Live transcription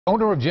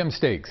Owner of Jim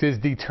Steaks is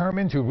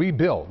determined to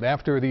rebuild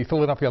after the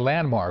Philadelphia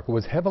landmark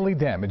was heavily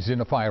damaged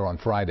in a fire on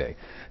Friday.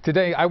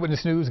 Today,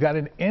 Eyewitness News got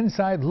an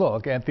inside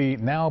look at the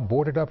now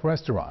boarded up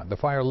restaurant. The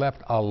fire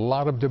left a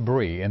lot of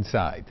debris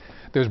inside.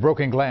 There's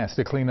broken glass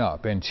to clean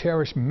up and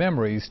cherished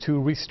memories to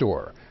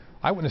restore.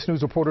 Eyewitness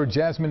News reporter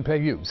Jasmine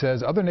Payoute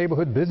says other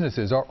neighborhood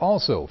businesses are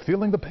also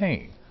feeling the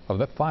pain of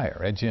the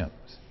fire at Jim's.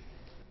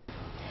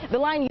 The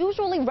line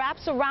usually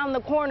wraps around the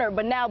corner,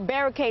 but now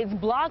barricades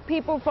block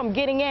people from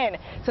getting in.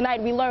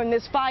 Tonight we learned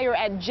this fire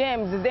at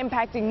Jim's is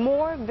impacting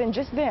more than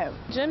just them.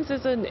 Jim's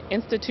is an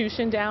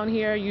institution down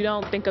here. You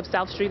don't think of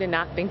South Street and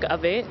not think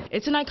of it.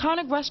 It's an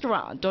iconic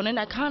restaurant on an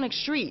iconic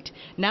street,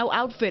 now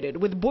outfitted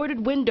with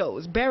boarded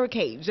windows,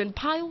 barricades, and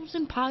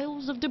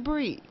piles of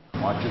debris.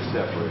 Watch it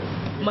separate.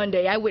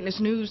 Monday, Eyewitness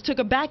News took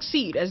a back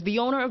seat as the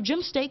owner of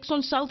Jim Steaks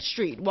on South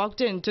Street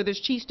walked into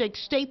this cheesesteak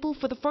staple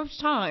for the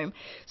first time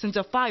since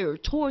a fire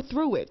tore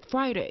through it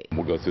Friday.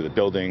 We'll go through the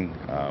building.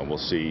 We'll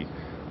see,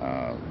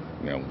 how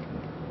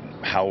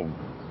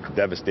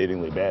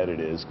devastatingly bad it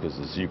is, because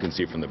as you can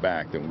see from the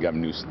back, that we got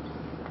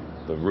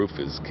the roof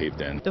is caved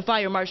in. The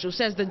fire marshal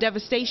says the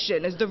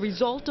devastation is the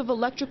result of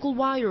electrical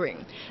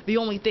wiring. The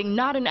only thing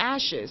not in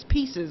ashes,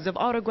 pieces of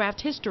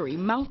autographed history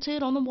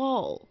mounted on the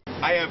wall.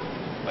 I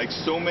have like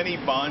so many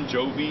Bon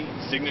Jovi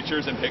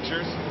signatures and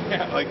pictures.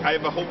 Yeah. Like I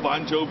have a whole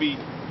Bon Jovi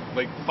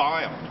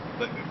file.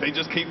 They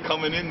just keep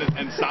coming in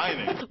and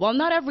signing. While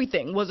not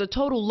everything was a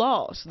total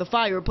loss, the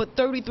fire put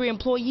 33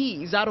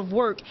 employees out of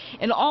work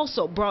and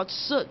also brought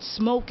soot,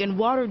 smoke, and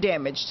water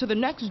damage to the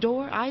next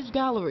door Ice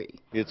Gallery.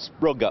 It's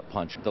real gut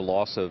punch. The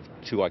loss of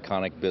two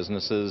iconic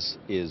businesses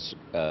is,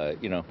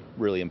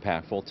 really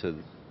impactful to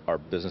our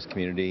business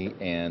community,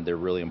 and they're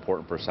really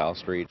important for South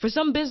Street. For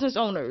some business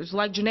owners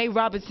like Janae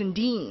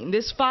Robinson-Dean,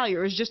 this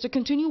fire is just a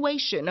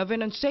continuation of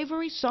an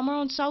unsavory summer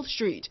on South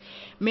Street.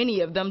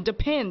 Many of them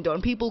depend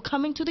on people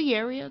coming to the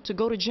area to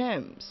go to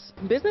Jim's.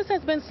 Business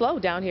has been slow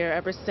down here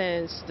ever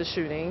since the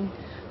shooting.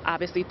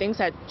 Obviously, things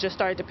had just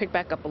started to pick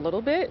back up a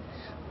little bit,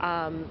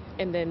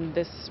 and then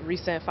this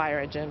recent fire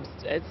at Jim's,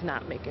 it's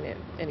not making it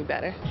any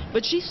better.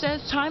 But she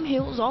says time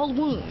heals all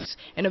wounds,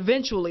 and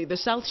eventually the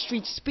South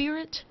Street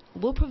spirit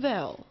will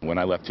prevail. When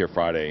I left here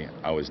Friday,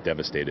 I was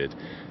devastated,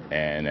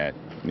 and at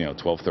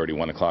 12:30,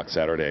 1 o'clock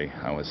Saturday,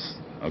 I was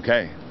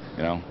okay.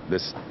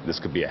 This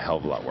could be a hell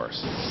of a lot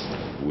worse.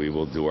 We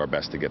will do our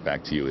best to get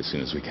back to you as soon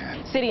as we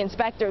can. City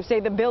inspectors say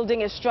the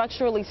building is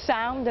structurally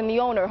sound, and the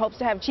owner hopes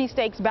to have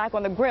cheesesteaks back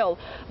on the grill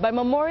by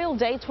Memorial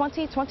Day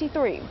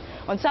 2023.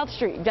 On South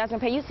Street,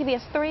 Jasmine Payoute,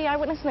 CBS 3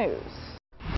 Eyewitness News.